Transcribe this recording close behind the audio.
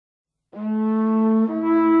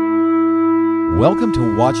Welcome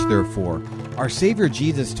to Watch Therefore. Our Savior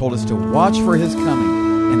Jesus told us to watch for His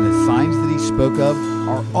coming, and the signs that He spoke of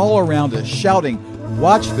are all around us, shouting,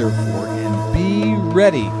 "Watch therefore and be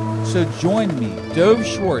ready." So join me, Dove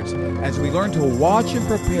Schwartz, as we learn to watch and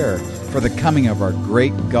prepare for the coming of our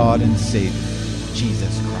great God and Savior,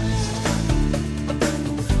 Jesus Christ.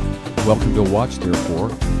 Welcome to Watch Therefore.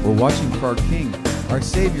 We're watching for our King, our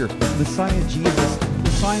Savior, Messiah Jesus. The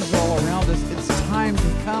signs are all around us. It's time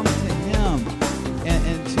to come to Him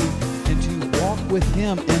and to walk with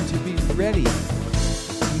Him and to be ready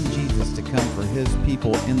for King Jesus to come for His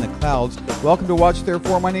people in the clouds. Welcome to Watch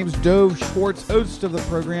Therefore. My name is Dove Schwartz, host of the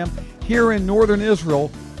program here in northern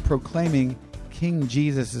Israel, proclaiming King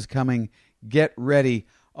Jesus is coming. Get ready.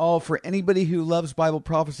 Oh, for anybody who loves Bible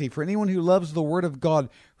prophecy, for anyone who loves the Word of God,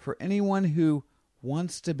 for anyone who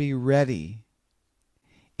wants to be ready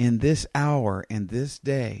in this hour and this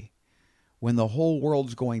day when the whole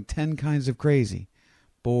world's going 10 kinds of crazy,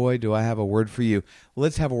 boy, do I have a word for you.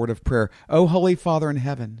 Let's have a word of prayer. Oh, Holy Father in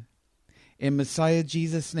heaven, in Messiah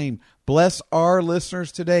Jesus' name, bless our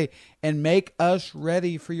listeners today and make us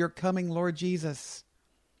ready for your coming, Lord Jesus.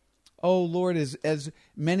 Oh, Lord, as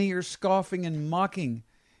many are scoffing and mocking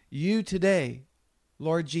you today,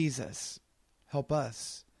 Lord Jesus, help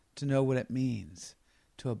us to know what it means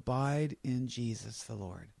to abide in Jesus the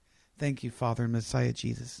Lord. Thank you, Father, in Messiah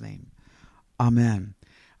Jesus' name. Amen.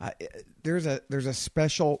 There's a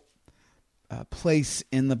special place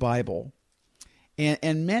in the Bible,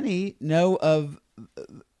 and many know of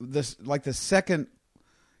this, like the second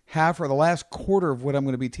half or the last quarter of what I'm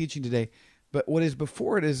going to be teaching today. But what is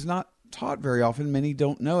before it is not taught very often. Many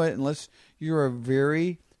don't know it unless you're a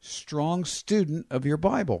very strong student of your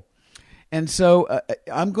Bible. And so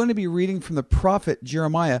I'm going to be reading from the prophet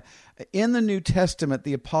Jeremiah. In the New Testament,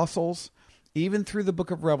 the apostles, even through the book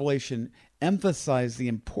of Revelation, emphasize the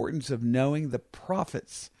importance of knowing the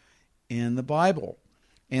prophets in the Bible.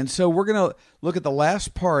 And so we're going to look at the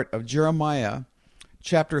last part of Jeremiah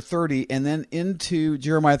chapter 30 and then into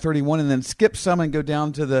Jeremiah 31 and then skip some and go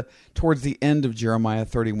down to towards the end of Jeremiah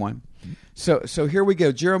 31. So here we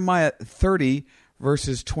go. Jeremiah 30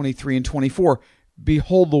 verses 23 and 24.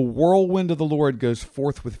 Behold, the whirlwind of the Lord goes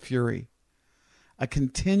forth with fury. A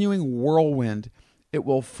continuing whirlwind. It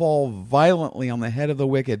will fall violently on the head of the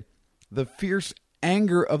wicked. The fierce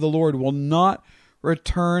anger of the Lord will not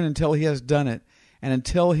return until He has done it, and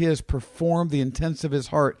until He has performed the intents of His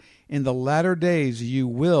heart. In the latter days you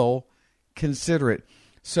will consider it.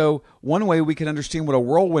 So one way we can understand what a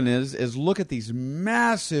whirlwind is look at these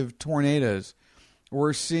massive tornadoes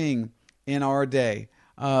we're seeing in our day.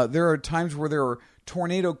 There are times where there are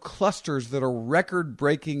tornado clusters that are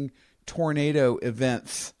record-breaking tornado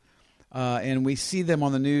events. And we see them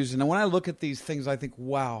on the news. And when I look at these things, I think,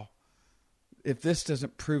 wow, if this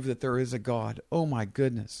doesn't prove that there is a God, oh my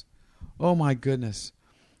goodness. Oh my goodness.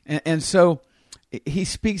 And so he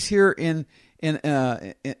speaks here in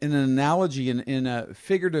an analogy, in a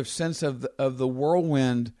figurative sense of the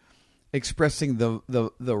whirlwind expressing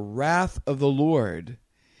the wrath of the Lord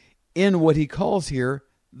in what he calls here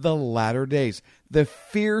the latter days. The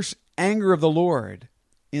fierce anger of the Lord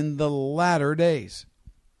in the latter days.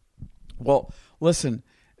 Well, listen,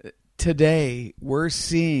 today we're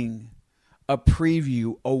seeing a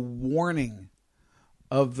preview, a warning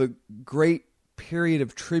of the great period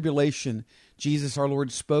of tribulation Jesus our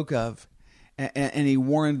Lord spoke of. And he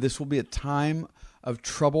warned this will be a time of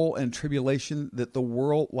trouble and tribulation that the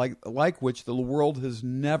world, like which the world has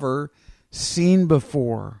never seen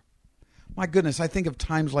before. My goodness, I think of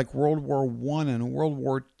times like World War I and World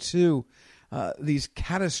War II, these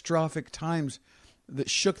catastrophic times that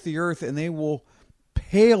shook the earth, and they will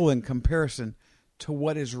pale in comparison to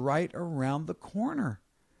what is right around the corner.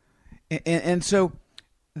 And so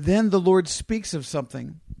then the Lord speaks of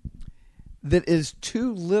something that is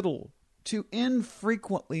too little, too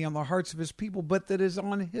infrequently on the hearts of His people, but that is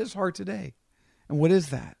on His heart today. And what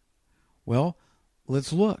is that? Well,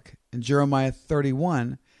 let's look in Jeremiah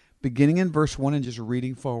 31, beginning in verse 1 and just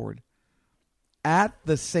reading forward. At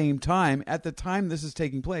the same time, at the time this is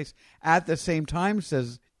taking place, at the same time,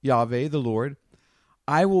 says Yahweh, the Lord,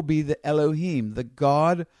 I will be the Elohim, the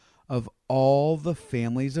God of all the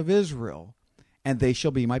families of Israel, and they shall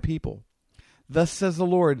be my people. Thus says the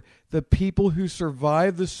Lord, the people who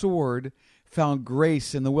survived the sword found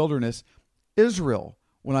grace in the wilderness, Israel,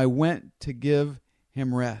 when I went to give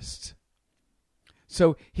him rest.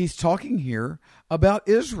 So he's talking here about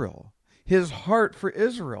Israel, his heart for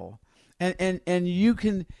Israel. And you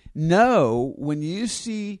can know when you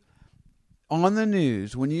see on the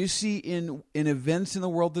news, when you see in events in the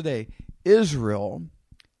world today, Israel,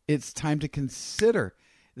 it's time to consider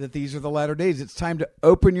that these are the latter days. It's time to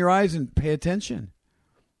open your eyes and pay attention.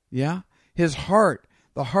 Yeah? His heart,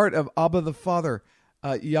 the heart of Abba the Father,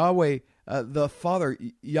 Yahweh the Father,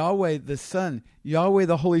 Yahweh the Son, Yahweh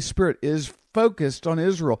the Holy Spirit is focused on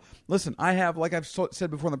Israel. Listen, I have, like I've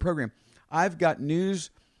said before in the program, I've got news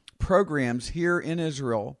programs here in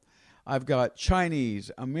Israel. I've got Chinese,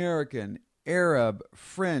 American, Arab,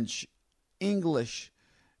 French, English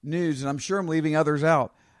news, and I'm sure I'm leaving others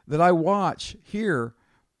out, that I watch here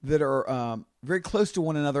that are very close to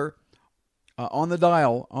one another on the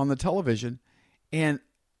dial, on the television. And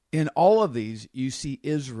in all of these, you see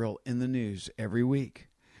Israel in the news every week.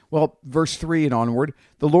 Well, verse 3 and onward,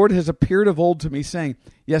 the Lord has appeared of old to me, saying,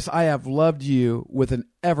 yes, I have loved you with an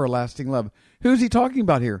everlasting love. Who's he talking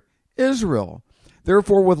about here? Israel.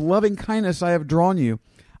 Therefore, with loving kindness I have drawn you.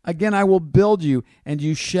 Again, I will build you, and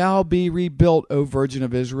you shall be rebuilt, O Virgin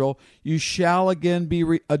of Israel. You shall again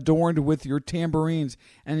be adorned with your tambourines,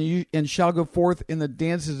 and shall go forth in the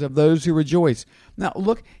dances of those who rejoice. Now,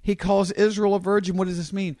 look, he calls Israel a virgin. What does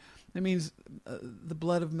this mean? It means the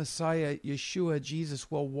blood of Messiah, Yeshua, Jesus,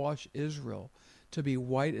 will wash Israel to be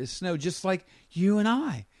white as snow, just like you and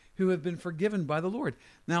I, who have been forgiven by the Lord.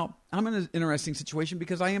 Now, I'm in an interesting situation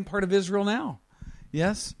because I am part of Israel now.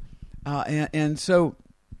 Yes? And so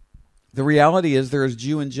the reality is there is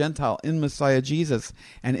Jew and Gentile in Messiah Jesus.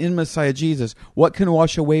 And in Messiah Jesus, what can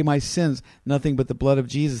wash away my sins? Nothing but the blood of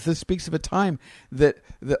Jesus. This speaks of a time that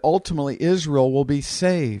ultimately Israel will be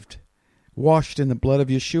saved, washed in the blood of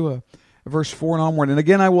Yeshua. Verse 4 and onward. And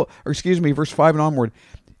again, verse 5 and onward.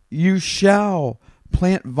 You shall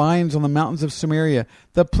plant vines on the mountains of Samaria.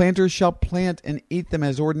 The planters shall plant and eat them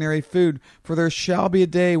as ordinary food. For there shall be a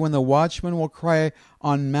day when the watchman will cry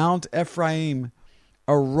on Mount Ephraim,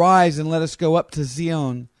 arise and let us go up to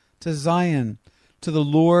Zion, to the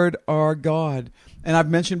Lord our God. And I've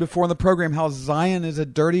mentioned before in the program how Zion is a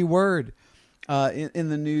dirty word in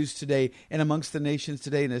the news today and amongst the nations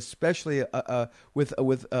today, and especially with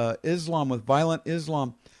Islam, with violent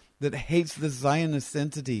Islam that hates the Zionist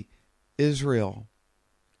entity, Israel.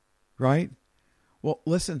 Right? Well,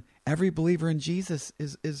 listen, every believer in Jesus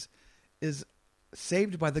is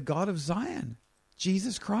saved by the God of Zion,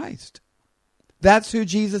 Jesus Christ. That's who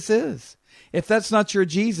Jesus is. If that's not your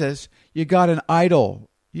Jesus, you got an idol.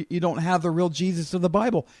 You don't have the real Jesus of the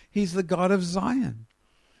Bible. He's the God of Zion.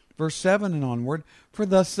 Verse 7 and onward, for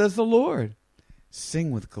thus says the Lord, sing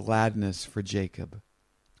with gladness for Jacob,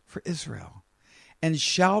 for Israel, and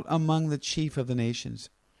shout among the chief of the nations.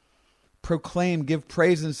 Proclaim, give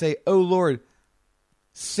praise, and say, O Lord,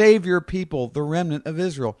 save your people, the remnant of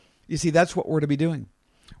Israel. You see, that's what we're to be doing.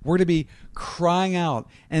 We're to be crying out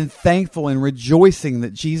and thankful and rejoicing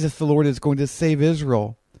that Jesus the Lord is going to save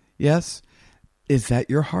Israel. Yes? Is that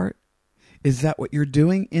your heart? Is that what you're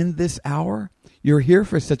doing in this hour? You're here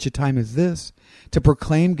for such a time as this, to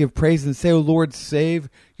proclaim, give praise, and say, O Lord, save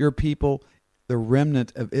your people, the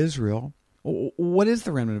remnant of Israel. What is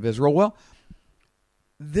the remnant of Israel? Well,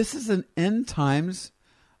 this is an end times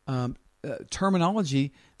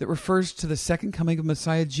terminology that refers to the second coming of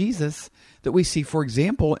Messiah Jesus that we see, for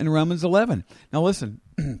example, in Romans 11. Now listen,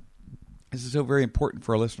 this is so very important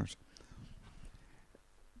for our listeners.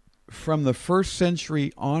 From the first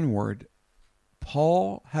century onward,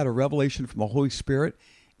 Paul had a revelation from the Holy Spirit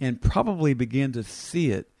and probably began to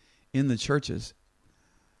see it in the churches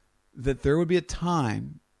that there would be a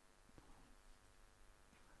time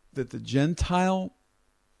that the Gentile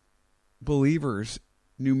believers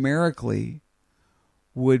numerically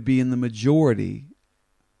would be in the majority,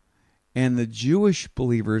 and the Jewish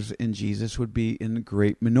believers in Jesus would be in the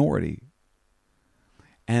great minority.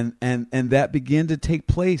 And that began to take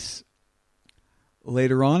place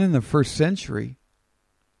later on in the first century.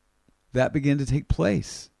 That began to take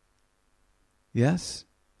place. Yes?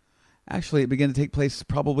 Actually, it began to take place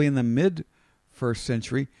probably in the mid-first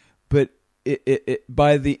century, but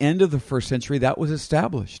by the end of the first century, that was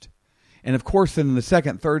established. And of course, then in the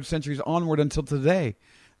second, third centuries onward until today,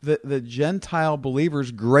 the Gentile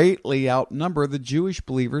believers greatly outnumber the Jewish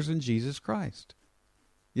believers in Jesus Christ.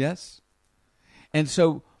 Yes? And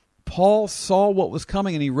so Paul saw what was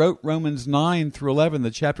coming, and he wrote Romans 9 through 11,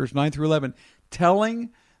 the chapters 9 through 11,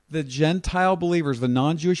 telling the Gentile believers, the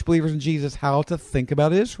non-Jewish believers in Jesus, how to think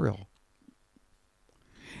about Israel.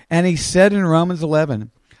 And he said in Romans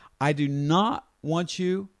 11, I do not want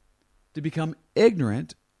you to become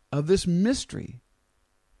ignorant of this mystery.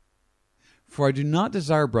 For I do not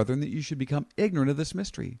desire, brethren, that you should become ignorant of this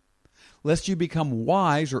mystery, lest you become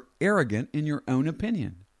wise or arrogant in your own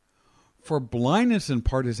opinion. For blindness in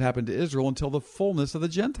part has happened to Israel until the fullness of the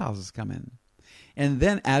Gentiles has come in. And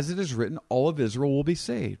then, as it is written, all of Israel will be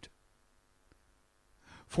saved.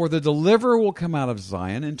 For the deliverer will come out of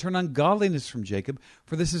Zion and turn ungodliness from Jacob,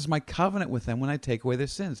 for this is my covenant with them when I take away their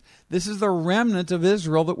sins. This is the remnant of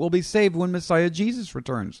Israel that will be saved when Messiah Jesus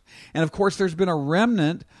returns. And of course, there's been a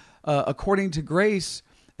remnant, according to grace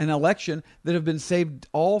and election, that have been saved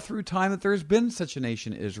all through time that there's been such a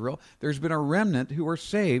nation, Israel. There's been a remnant who are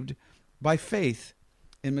saved by faith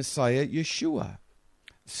in Messiah Yeshua.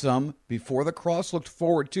 Some before the cross looked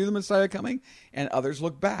forward to the Messiah coming, and others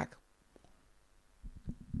looked back.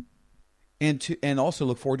 And also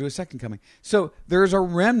look forward to his second coming. So there's a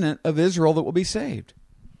remnant of Israel that will be saved.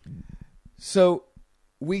 So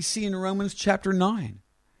we see in Romans chapter 9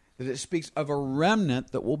 that it speaks of a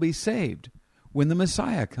remnant that will be saved when the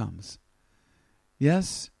Messiah comes.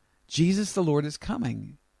 Yes, Jesus the Lord is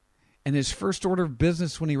coming. And his first order of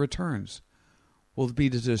business when he returns will be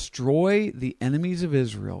to destroy the enemies of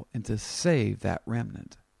Israel and to save that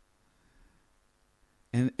remnant.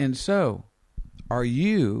 And so, are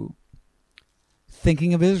you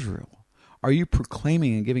thinking of Israel? Are you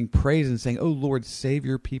proclaiming and giving praise and saying, "Oh Lord, save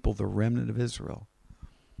your people, the remnant of Israel"?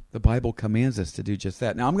 The Bible commands us to do just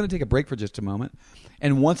that. Now, I'm going to take a break for just a moment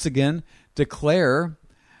and once again declare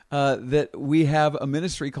that we have a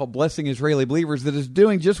ministry called Blessing Israeli Believers that is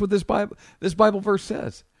doing just what this Bible verse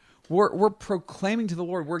says. We're proclaiming to the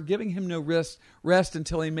Lord. We're giving him no rest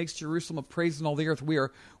until he makes Jerusalem a praise in all the earth.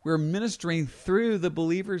 We're ministering through the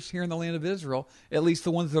believers here in the land of Israel, at least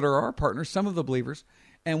the ones that are our partners, some of the believers.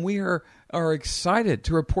 And we are excited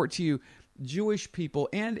to report to you Jewish people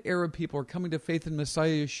and Arab people are coming to faith in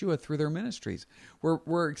Messiah Yeshua through their ministries.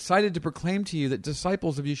 We're excited to proclaim to you that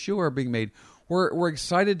disciples of Yeshua are being made. We're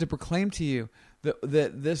excited to proclaim to you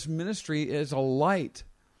that this ministry is a light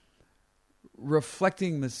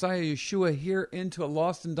reflecting Messiah Yeshua here into a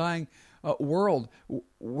lost and dying world.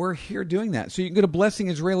 We're here doing that. So you can go to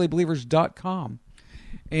blessingisraelibelievers.com.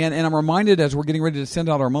 And I'm reminded as we're getting ready to send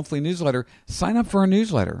out our monthly newsletter, sign up for our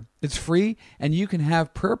newsletter. It's free, and you can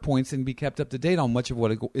have prayer points and be kept up to date on much of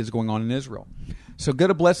what is going on in Israel. So go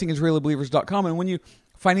to blessingisraelibelievers.com, and when you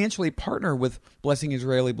financially partner with Blessing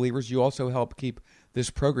Israeli Believers, you also help keep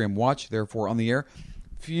this program, Watch Therefore, on the air.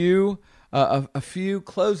 A few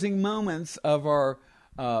closing moments of our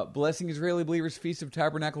Blessing Israeli Believers Feast of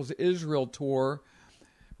Tabernacles Israel tour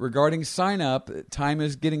regarding sign up. Time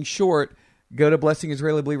is getting short. Go to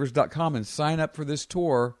blessingisraelibelievers.com and sign up for this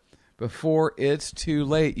tour before it's too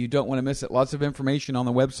late. You don't want to miss it. Lots of information on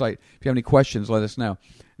the website. If you have any questions, let us know.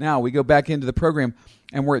 Now, we go back into the program,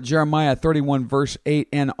 and we're at Jeremiah 31, verse 8,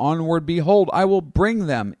 and onward, behold, I will bring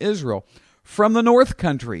them, Israel, from the north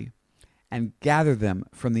country, and gather them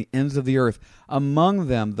from the ends of the earth. Among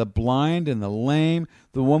them the blind and the lame,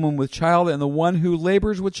 the woman with child, and the one who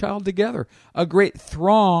labors with child together. A great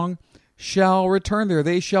throng shall return there.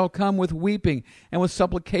 They shall come with weeping, and with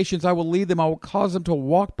supplications I will lead them. I will cause them to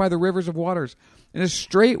walk by the rivers of waters in a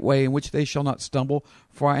straight way in which they shall not stumble.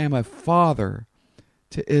 For I am a father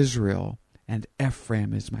to Israel, and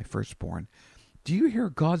Ephraim is my firstborn. Do you hear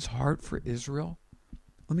God's heart for Israel?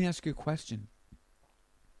 Let me ask you a question.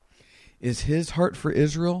 Is his heart for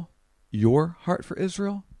Israel your heart for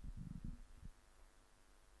Israel?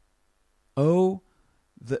 Oh,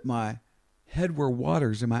 that my head were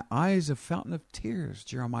waters and my eyes a fountain of tears,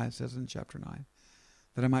 Jeremiah says in chapter 9,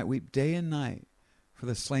 that I might weep day and night for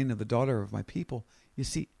the slain of the daughter of my people. You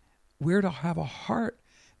see, we're to have a heart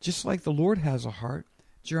just like the Lord has a heart.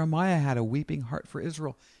 Jeremiah had a weeping heart for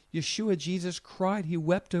Israel. Yeshua, Jesus, cried. He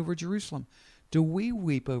wept over Jerusalem. Do we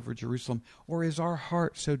weep over Jerusalem, or is our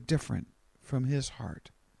heart so different from his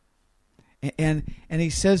heart? And he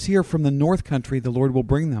says here, from the north country, the Lord will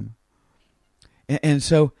bring them. And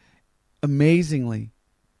so, amazingly,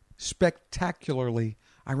 spectacularly,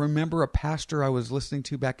 I remember a pastor I was listening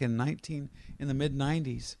to back in the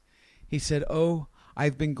mid-90s. He said, "Oh,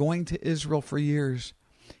 I've been going to Israel for years."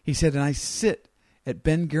 He said, "And I sit at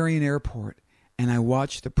Ben Gurion Airport and I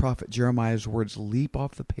watch the prophet Jeremiah's words leap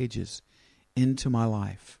off the pages into my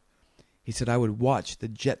life." He said, "I would watch the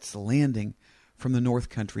jets landing from the north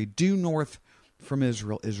country. Due north from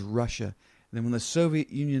Israel is Russia. And then when the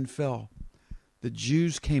Soviet Union fell, the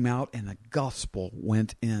Jews came out and the gospel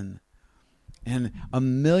went in. And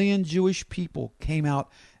 1 million Jewish people came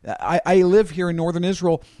out. I live here in northern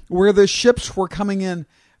Israel where the ships were coming in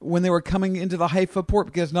when they were coming into the Haifa port,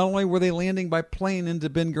 because not only were they landing by plane into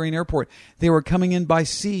Ben Gurion Airport, they were coming in by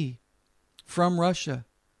sea from Russia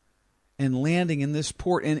and landing in this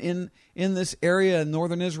port. And in this area in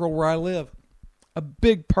northern Israel where I live, a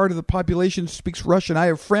big part of the population speaks Russian. I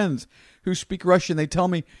have friends who speak Russian. They tell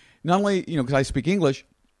me, not only, because I speak English,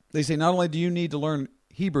 they say, not only do you need to learn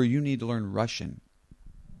Hebrew, you need to learn Russian.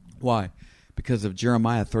 Why? Because of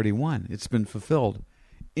Jeremiah 31. It's been fulfilled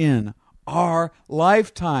in our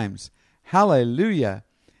lifetimes. Hallelujah.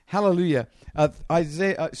 Hallelujah.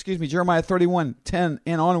 Jeremiah 31:10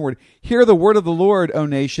 and onward. Hear the word of the Lord, O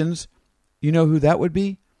nations. You know who that would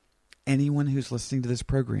be? Anyone who's listening to this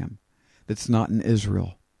program that's not in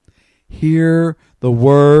Israel. Hear the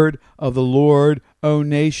word of the Lord, O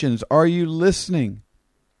nations. Are you listening?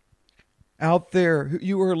 Out there,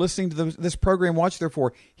 you who are listening to this program, watch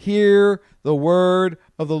therefore. Hear the word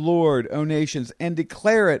of the Lord, O nations, and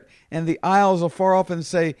declare it in the isles afar off, and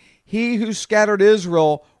say, He who scattered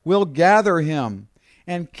Israel will gather him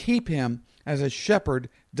and keep him as a shepherd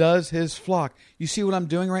does his flock. You see what I'm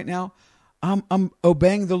doing right now? I'm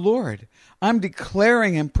obeying the Lord. I'm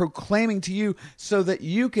declaring and proclaiming to you so that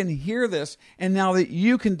you can hear this, and now that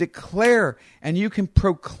you can declare and you can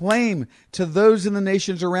proclaim to those in the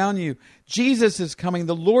nations around you. Jesus is coming.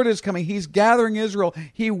 The Lord is coming. He's gathering Israel.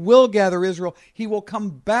 He will gather Israel. He will come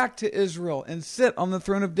back to Israel and sit on the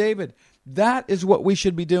throne of David. That is what we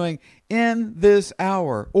should be doing in this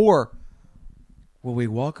hour. Or will we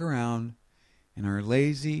walk around in our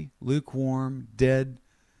lazy, lukewarm, dead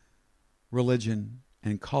religion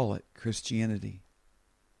and call it Christianity,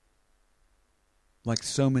 like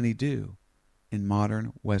so many do in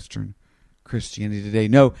modern Western Christianity today?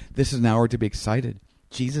 No, this is an hour to be excited.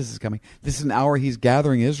 Jesus is coming. This is an hour He's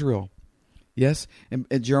gathering Israel. Yes, in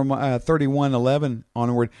Jeremiah 31:11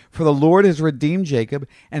 onward. For the Lord has redeemed Jacob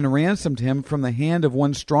and ransomed him from the hand of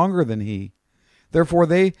one stronger than he. Therefore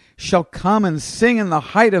they shall come and sing in the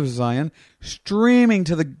height of Zion, streaming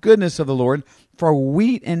to the goodness of the Lord, for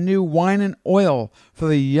wheat and new wine and oil, for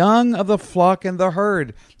the young of the flock and the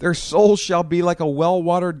herd. Their souls shall be like a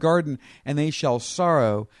well-watered garden, and they shall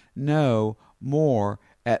sorrow no more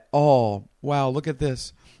at all. Wow, look at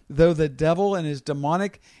this. Though the devil and his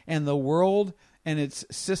demonic and the world and its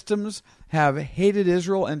systems have hated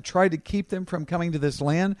Israel and tried to keep them from coming to this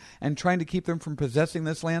land and trying to keep them from possessing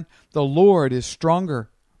this land, the Lord is stronger.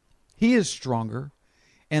 He is stronger.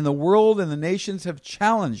 And the world and the nations have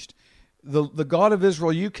challenged the God of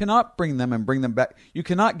Israel. You cannot bring them and bring them back. You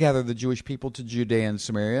cannot gather the Jewish people to Judea and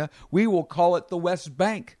Samaria. We will call it the West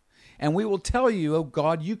Bank. And we will tell you, oh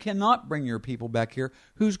God, you cannot bring your people back here.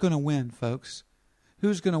 Who's going to win, folks?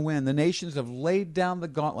 Who's going to win? The nations have laid down the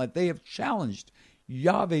gauntlet. They have challenged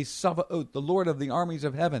Yahweh Sabaoth, the Lord of the armies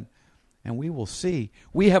of heaven. And we will see.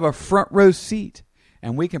 We have a front row seat.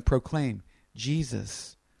 And we can proclaim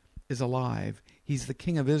Jesus is alive. He's the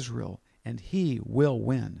King of Israel. And He will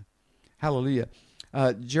win. Hallelujah.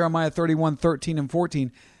 Jeremiah 31:13 and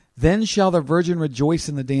 14. Then shall the virgin rejoice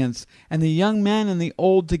in the dance, and the young man and the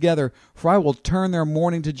old together. For I will turn their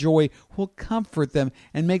mourning to joy, will comfort them,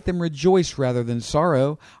 and make them rejoice rather than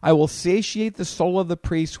sorrow. I will satiate the soul of the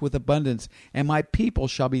priest with abundance, and my people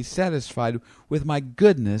shall be satisfied with my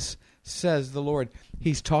goodness, says the Lord.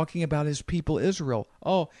 He's talking about His people Israel.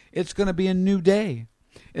 Oh, it's going to be a new day.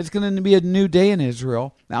 It's going to be a new day in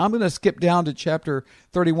Israel. Now, I'm going to skip down to chapter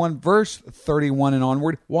 31, verse 31 and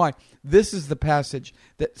onward. Why? This is the passage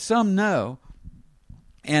that some know.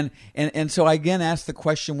 And so I again ask the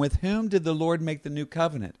question, with whom did the Lord make the new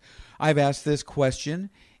covenant? I've asked this question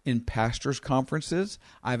in pastors' conferences.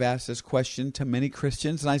 I've asked this question to many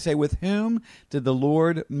Christians. And I say, with whom did the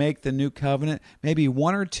Lord make the new covenant? Maybe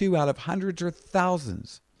one or two out of hundreds or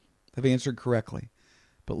thousands have answered correctly.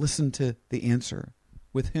 But listen to the answer.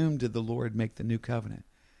 With whom did the Lord make the new covenant?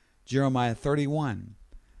 Jeremiah 31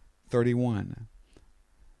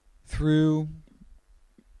 through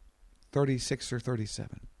 36 or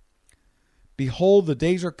 37. Behold, the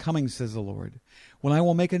days are coming, says the Lord, when I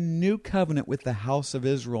will make a new covenant with the house of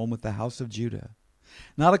Israel and with the house of Judah,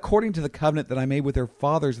 not according to the covenant that I made with their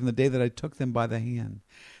fathers in the day that I took them by the hand,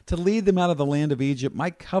 to lead them out of the land of Egypt, my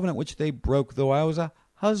covenant which they broke, though I was a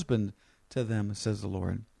husband to them, says the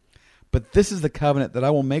Lord. But this is the covenant that I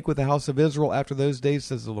will make with the house of Israel after those days,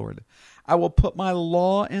 says the Lord. I will put my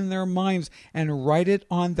law in their minds and write it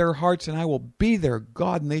on their hearts, and I will be their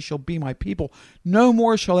God, and they shall be my people. No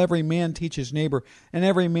more shall every man teach his neighbor, and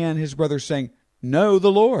every man his brother, saying, Know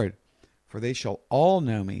the Lord. For they shall all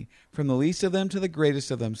know me, from the least of them to the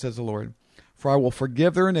greatest of them, says the Lord. For I will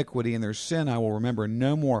forgive their iniquity, and their sin I will remember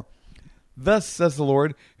no more. Thus says the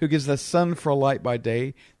Lord, who gives the sun for a light by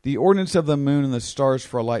day, the ordinance of the moon and the stars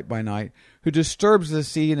for a light by night, who disturbs the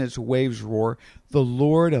sea and its waves roar. The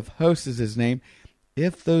Lord of hosts is His name.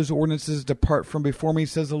 If those ordinances depart from before me,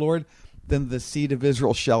 says the Lord, then the seed of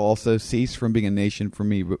Israel shall also cease from being a nation from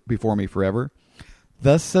me before me forever.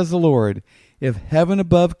 Thus says the Lord, if heaven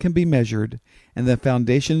above can be measured, and the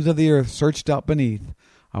foundations of the earth searched out beneath,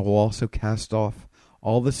 I will also cast off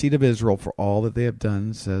all the seed of Israel for all that they have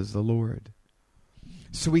done, says the Lord.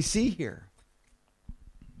 So we see here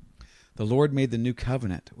the Lord made the new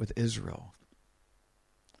covenant with Israel.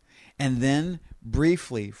 And then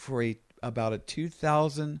briefly, for about a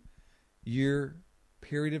 2,000-year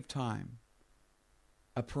period of time,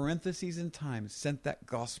 a parenthesis in time, sent that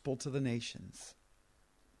gospel to the nations.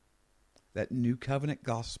 That new covenant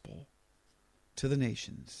gospel to the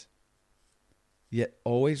nations. Yet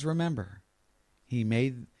always remember, he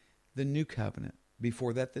made the new covenant.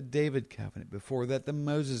 Before that, the David covenant. Before that, the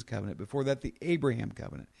Moses covenant. Before that, the Abraham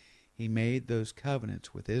covenant. He made those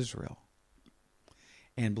covenants with Israel.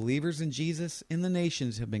 And believers in Jesus in the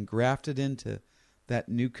nations have been grafted into that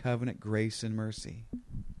new covenant grace and mercy.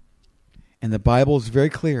 And the Bible is very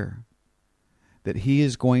clear that he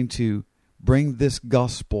is going to bring this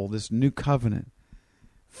gospel, this new covenant,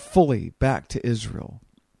 fully back to Israel.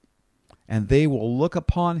 And they will look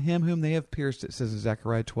upon him whom they have pierced, it says in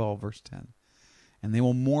Zechariah 12, verse 10. And they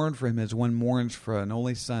will mourn for him as one mourns for an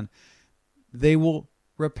only son. They will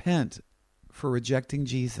repent for rejecting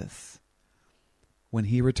Jesus when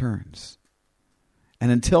he returns.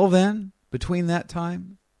 And until then, between that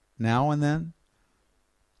time, now and then,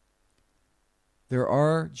 there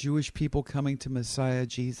are Jewish people coming to Messiah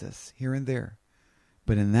Jesus here and there.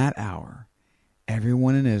 But in that hour,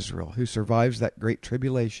 everyone in Israel who survives that great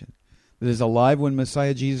tribulation, that is alive when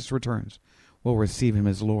Messiah Jesus returns, will receive him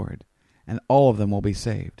as Lord. And all of them will be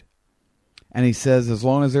saved. And he says, as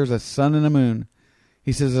long as there's a sun and a moon,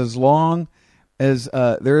 he says, as long as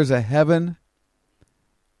there is a heaven,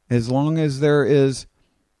 as long as there is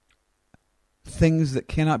things that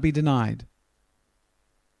cannot be denied,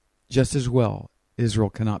 just as well, Israel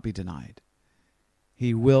cannot be denied.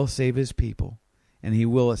 He will save his people, and he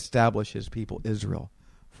will establish his people, Israel,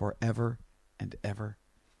 forever and ever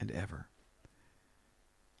and ever.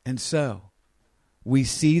 And so, we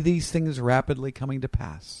see these things rapidly coming to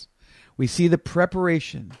pass. We see the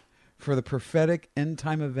preparation for the prophetic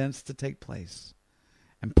end-time events to take place.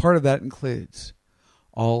 And part of that includes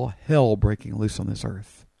all hell breaking loose on this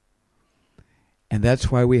earth. And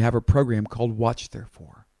that's why we have a program called Watch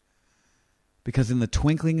Therefore. Because in the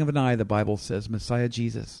twinkling of an eye, the Bible says, Messiah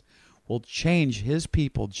Jesus will change his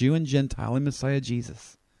people, Jew and Gentile, in Messiah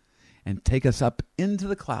Jesus, and take us up into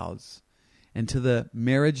the clouds, into the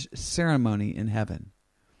marriage ceremony in heaven.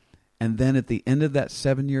 And then at the end of that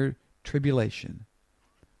 7-year tribulation,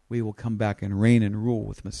 we will come back and reign and rule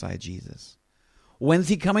with Messiah Jesus. When's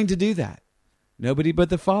he coming to do that? Nobody but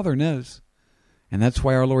the Father knows. And that's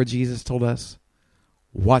why our Lord Jesus told us,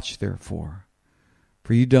 watch therefore,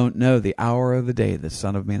 for you don't know the hour of the day the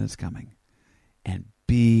Son of Man is coming. And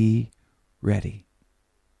be ready.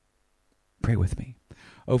 Pray with me.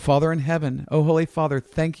 O Father in heaven, O Holy Father,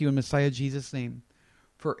 thank you in Messiah Jesus' name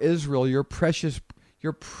for Israel, your precious,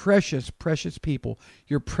 precious people,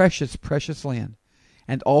 your precious, precious land.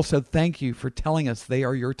 And also thank you for telling us they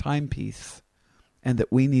are your timepiece and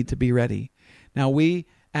that we need to be ready. Now we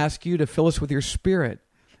ask you to fill us with your Spirit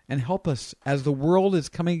and help us as the world is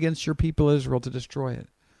coming against your people Israel to destroy it.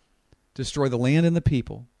 Destroy the land and the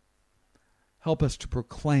people. Help us to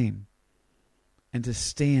proclaim and to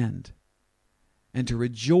stand and to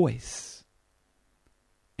rejoice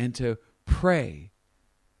and to pray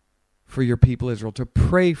for your people Israel, to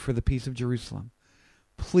pray for the peace of Jerusalem.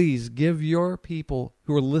 Please give your people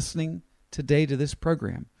who are listening today to this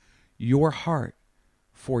program your heart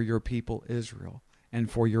for your people Israel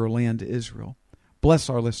and for your land Israel. Bless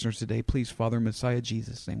our listeners today, please, Father, in Messiah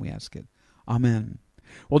Jesus' name we ask it. Amen.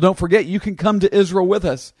 Well, don't forget, you can come to Israel with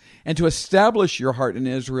us and to establish your heart in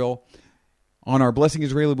Israel on our Blessing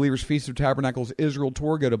Israeli Believers Feast of Tabernacles Israel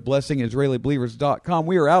Tour. Go to blessingisraelibelievers.com.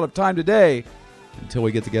 We are out of time today. Until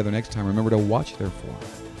we get together next time, remember to watch therefore.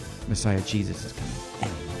 Messiah Jesus is coming.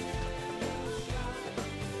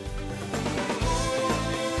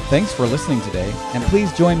 Thanks for listening today, and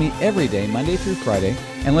please join me every day, Monday through Friday,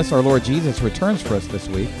 unless our Lord Jesus returns for us this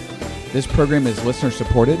week. This program is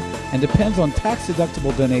listener-supported and depends on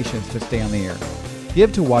tax-deductible donations to stay on the air.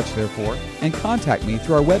 Give to Watch Therefore and contact me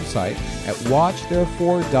through our website at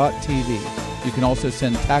watchtherefore.tv. You can also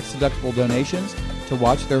send tax-deductible donations to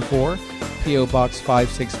Watch Therefore, P.O. Box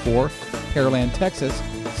 564, Pearland, Texas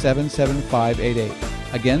 77588.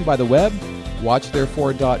 Again, by the web,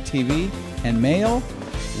 watchtherefore.tv, and mail,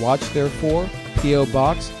 Watch Therefore, P.O.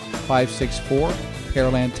 Box 564,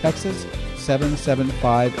 Pearland, Texas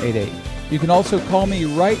 77588. You can also call me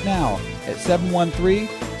right now at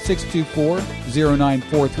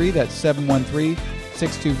 713-624-0943. That's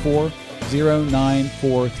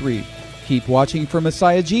 713-624-0943. Keep watching for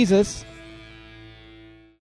Messiah Jesus.